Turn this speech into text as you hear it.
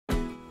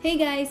Hey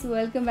guys,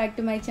 welcome back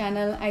to my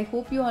channel. I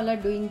hope you all are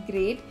doing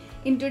great.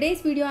 In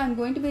today's video, I'm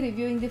going to be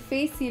reviewing the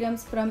face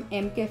serums from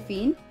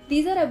Mcaffiene.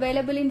 These are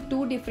available in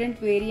two different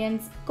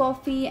variants,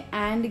 coffee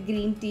and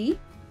green tea.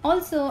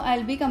 Also,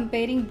 I'll be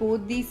comparing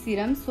both these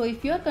serums. So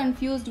if you're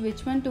confused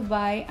which one to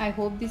buy, I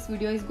hope this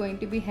video is going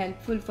to be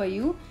helpful for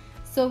you.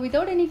 So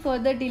without any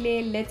further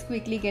delay, let's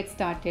quickly get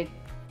started.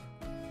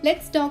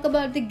 Let's talk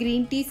about the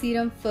green tea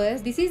serum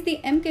first. This is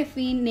the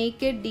Mcaffiene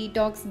Naked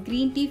Detox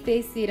Green Tea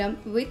Face Serum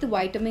with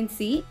vitamin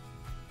C.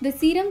 The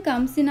serum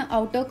comes in an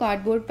outer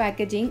cardboard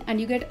packaging and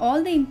you get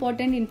all the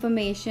important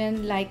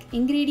information like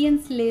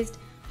ingredients list,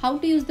 how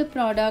to use the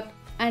product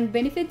and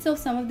benefits of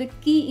some of the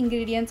key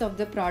ingredients of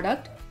the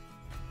product.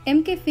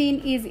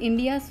 Mcaffiene is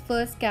India's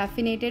first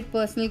caffeinated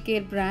personal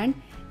care brand.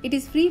 It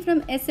is free from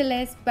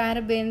SLS,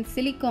 parabens,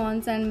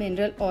 silicones and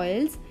mineral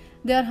oils.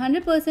 They are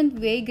 100%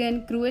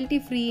 vegan,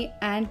 cruelty-free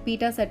and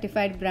PETA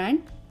certified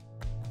brand.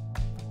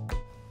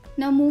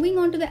 Now moving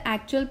on to the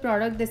actual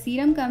product, the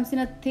serum comes in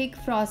a thick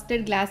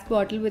frosted glass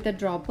bottle with a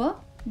dropper.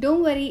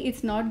 Don't worry,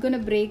 it's not gonna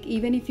break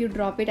even if you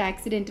drop it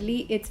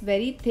accidentally. It's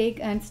very thick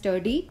and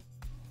sturdy.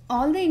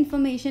 All the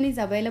information is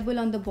available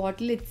on the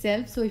bottle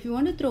itself, so if you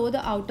want to throw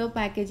the outer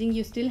packaging,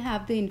 you still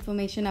have the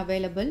information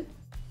available.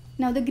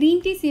 Now the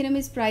green tea serum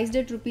is priced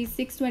at Rs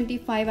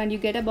 625 and you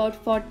get about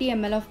 40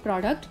 ml of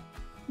product.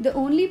 The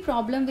only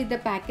problem with the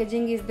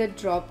packaging is the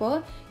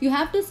dropper. You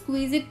have to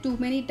squeeze it too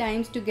many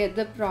times to get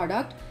the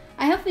product.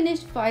 I have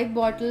finished 5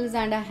 bottles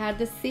and I had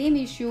the same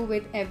issue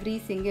with every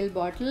single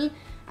bottle.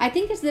 I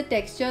think it's the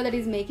texture that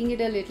is making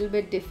it a little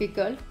bit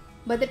difficult.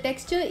 But the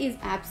texture is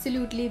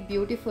absolutely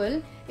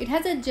beautiful. It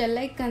has a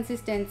gel-like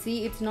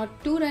consistency. It's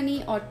not too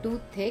runny or too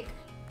thick.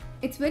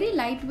 It's very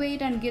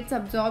lightweight and gets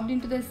absorbed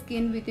into the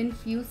skin within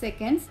few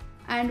seconds.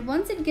 And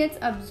once it gets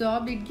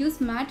absorbed, it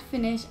gives matte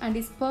finish and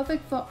is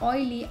perfect for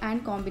oily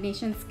and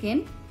combination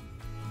skin.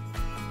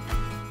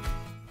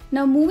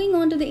 Now moving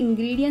on to the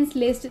ingredients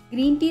list,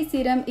 green tea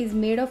serum is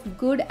made of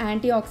good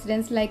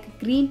antioxidants like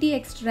green tea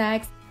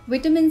extracts,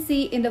 vitamin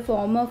C in the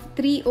form of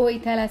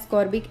 3-O-ethyl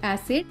ascorbic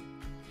acid.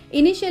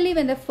 Initially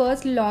when they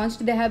first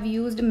launched, they have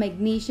used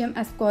magnesium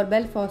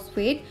ascorbate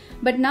phosphate,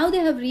 but now they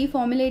have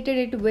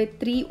reformulated it with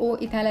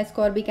 3-O-ethyl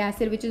ascorbic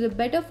acid, which is a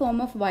better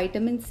form of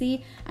vitamin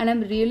C, and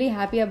I'm really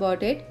happy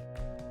about it.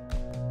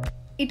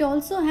 It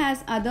also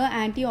has other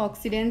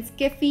antioxidants,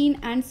 caffeine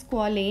and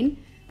squalane.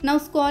 Now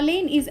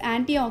squalane is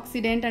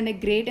antioxidant and a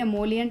great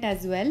emollient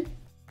as well.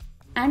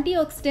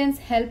 Antioxidants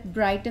help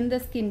brighten the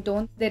skin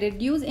tone, they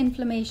reduce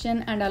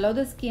inflammation and allow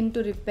the skin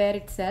to repair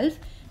itself.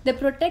 They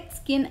protect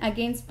skin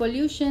against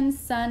pollution,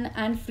 sun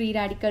and free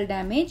radical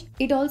damage.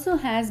 It also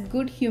has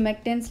good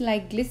humectants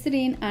like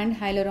glycerin and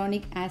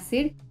hyaluronic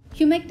acid.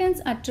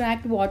 Humectants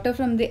attract water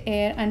from the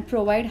air and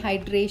provide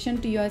hydration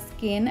to your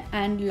skin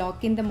and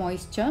lock in the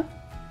moisture.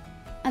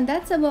 And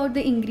that's about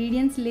the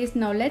ingredients list.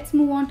 Now let's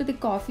move on to the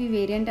coffee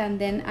variant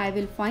and then I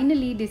will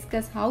finally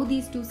discuss how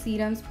these two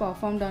serums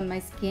performed on my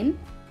skin.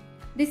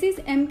 This is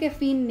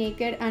Mcaffiene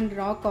Naked and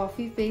Raw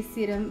Coffee Face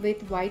Serum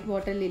with White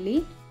Water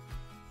Lily.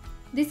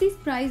 This is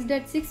priced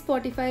at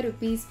 645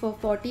 rupees for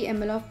 40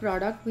 ml of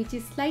product, which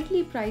is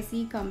slightly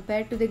pricey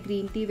compared to the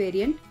green tea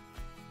variant.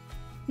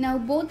 Now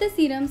both the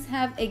serums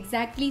have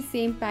exactly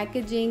same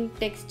packaging,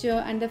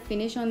 texture and the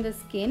finish on the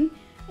skin,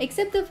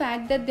 except the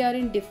fact that they are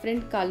in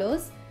different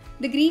colors.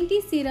 The green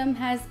tea serum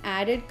has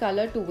added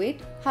color to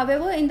it.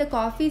 However, in the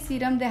coffee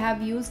serum they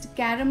have used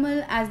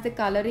caramel as the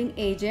coloring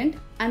agent,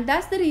 and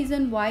that's the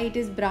reason why it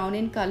is brown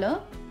in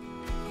color.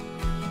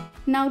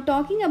 Now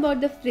talking about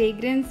the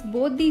fragrance,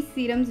 both these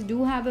serums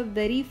do have a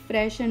very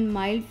fresh and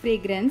mild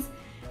fragrance.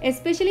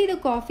 Especially the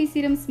coffee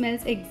serum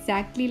smells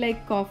exactly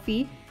like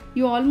coffee.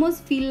 You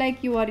almost feel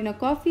like you are in a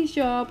coffee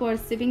shop or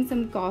sipping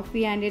some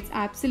coffee, and it's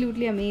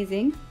absolutely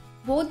amazing.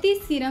 Both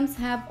these serums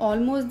have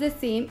almost the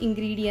same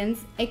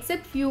ingredients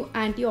except few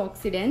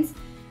antioxidants.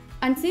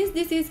 And since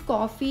this is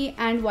coffee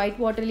and white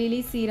water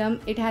lily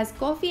serum, it has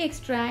coffee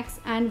extracts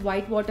and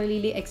white water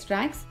lily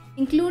extracts,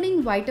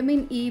 including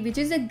vitamin E, which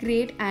is a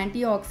great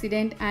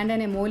antioxidant and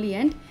an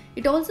emollient.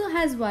 It also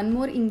has one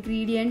more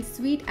ingredient,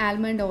 sweet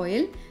almond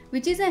oil,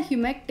 which is a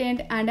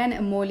humectant and an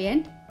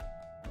emollient.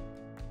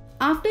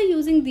 After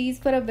using these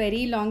for a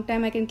very long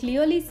time, I can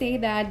clearly say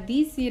that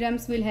these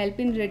serums will help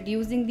in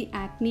reducing the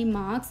acne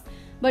marks,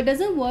 but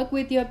doesn't work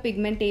with your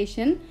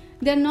pigmentation.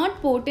 They are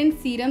not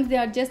potent serums, they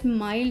are just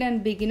mild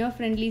and beginner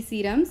friendly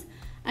serums.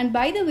 And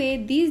by the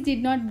way, these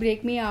did not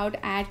break me out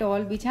at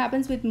all, which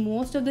happens with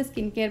most of the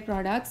skincare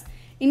products.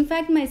 In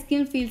fact, my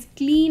skin feels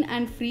clean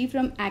and free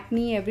from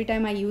acne every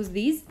time I use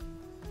these.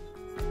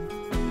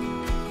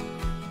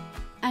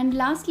 And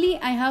lastly,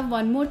 I have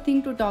one more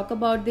thing to talk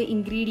about the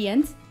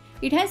ingredients.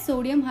 It has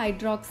sodium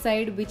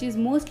hydroxide, which is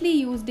mostly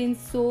used in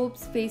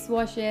soaps, face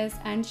washes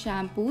and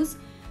shampoos,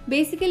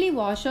 basically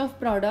wash off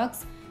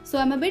products. So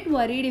I'm a bit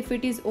worried if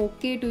it is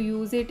okay to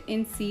use it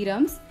in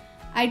serums.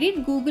 I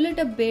did Google it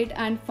a bit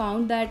and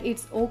found that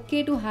it's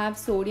okay to have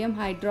sodium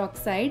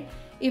hydroxide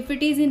if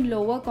it is in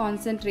lower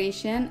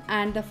concentration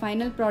and the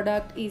final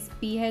product is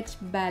pH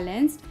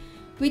balanced,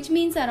 which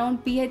means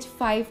around pH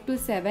 5 to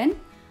 7.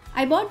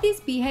 I bought these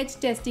pH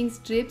testing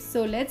strips,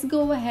 so let's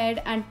go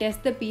ahead and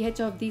test the pH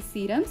of these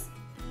serums.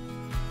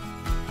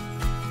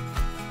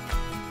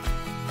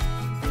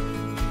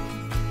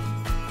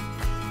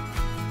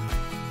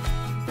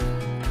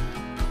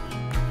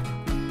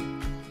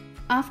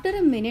 After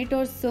a minute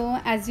or so,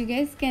 as you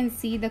guys can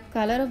see, the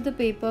color of the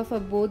paper for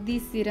both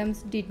these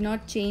serums did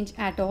not change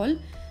at all,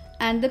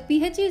 and the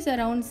pH is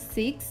around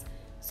 6.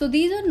 So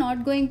these are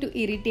not going to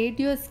irritate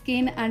your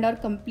skin and are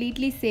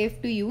completely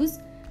safe to use.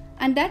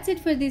 And that's it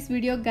for this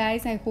video,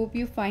 guys. I hope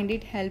you find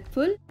it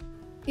helpful.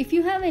 If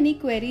you have any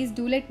queries,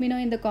 do let me know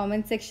in the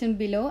comment section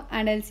below,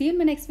 and I'll see you in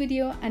my next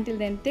video. Until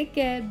then, take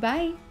care.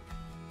 Bye.